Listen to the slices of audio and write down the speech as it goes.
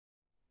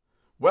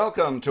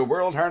Welcome to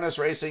World Harness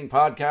Racing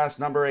Podcast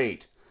number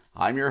 8.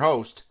 I'm your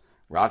host,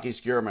 Rocky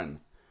Skierman.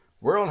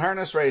 World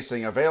Harness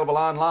Racing available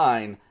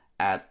online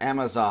at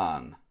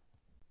Amazon.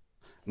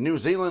 New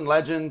Zealand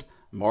legend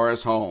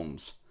Maurice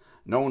Holmes.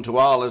 Known to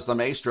all as the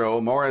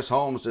Maestro, Maurice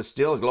Holmes is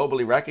still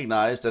globally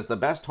recognized as the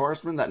best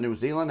horseman that New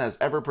Zealand has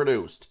ever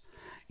produced.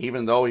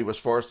 Even though he was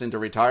forced into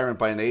retirement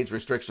by an age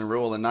restriction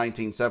rule in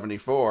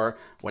 1974,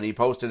 when he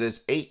posted his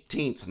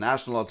 18th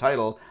national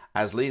title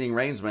as leading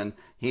reinsman,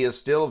 he is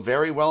still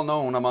very well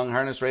known among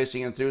harness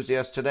racing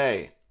enthusiasts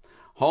today.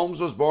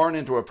 Holmes was born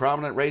into a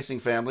prominent racing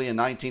family in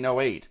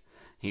 1908.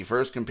 He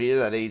first competed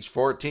at age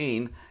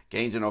 14,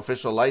 gained an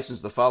official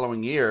license the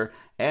following year,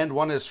 and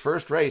won his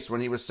first race when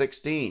he was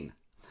 16.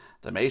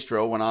 The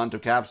Maestro went on to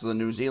capture the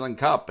New Zealand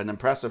Cup an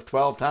impressive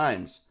 12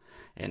 times.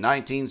 In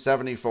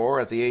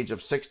 1974, at the age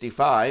of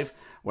 65,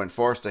 when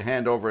forced to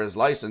hand over his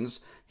license,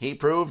 he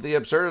proved the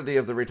absurdity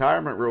of the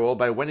retirement rule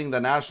by winning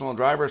the national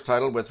driver's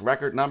title with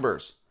record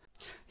numbers.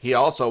 He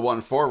also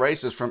won 4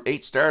 races from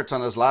 8 starts on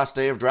his last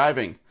day of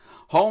driving.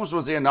 Holmes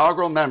was the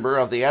inaugural member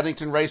of the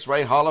Eddington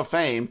Raceway Hall of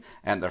Fame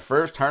and the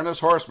first harness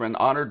horseman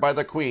honored by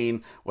the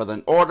Queen with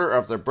an Order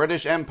of the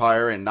British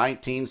Empire in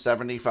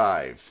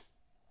 1975.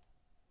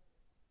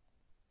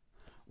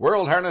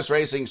 World Harness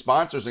Racing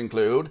sponsors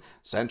include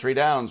Century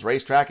Downs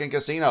Racetrack and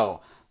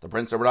Casino, the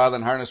Prince Edward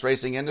Island Harness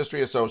Racing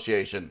Industry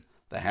Association,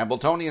 the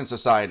Hambletonian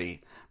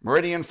Society,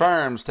 Meridian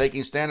Farms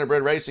taking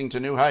standardbred racing to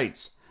new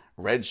heights,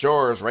 Red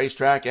Shores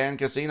Racetrack and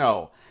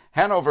Casino,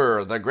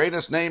 Hanover, the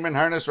greatest name in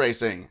harness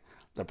racing,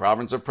 the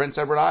Province of Prince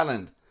Edward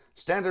Island,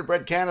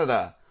 Standardbred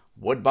Canada,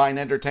 Woodbine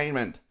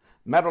Entertainment,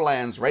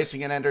 Meadowlands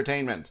Racing and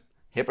Entertainment,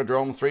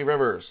 Hippodrome Three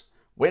Rivers,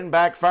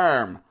 Winback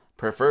Farm,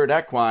 Preferred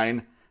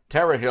Equine,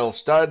 Terra Hill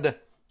Stud,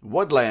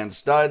 Woodland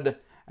Stud,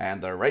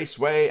 and the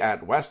Raceway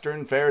at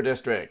Western Fair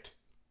District.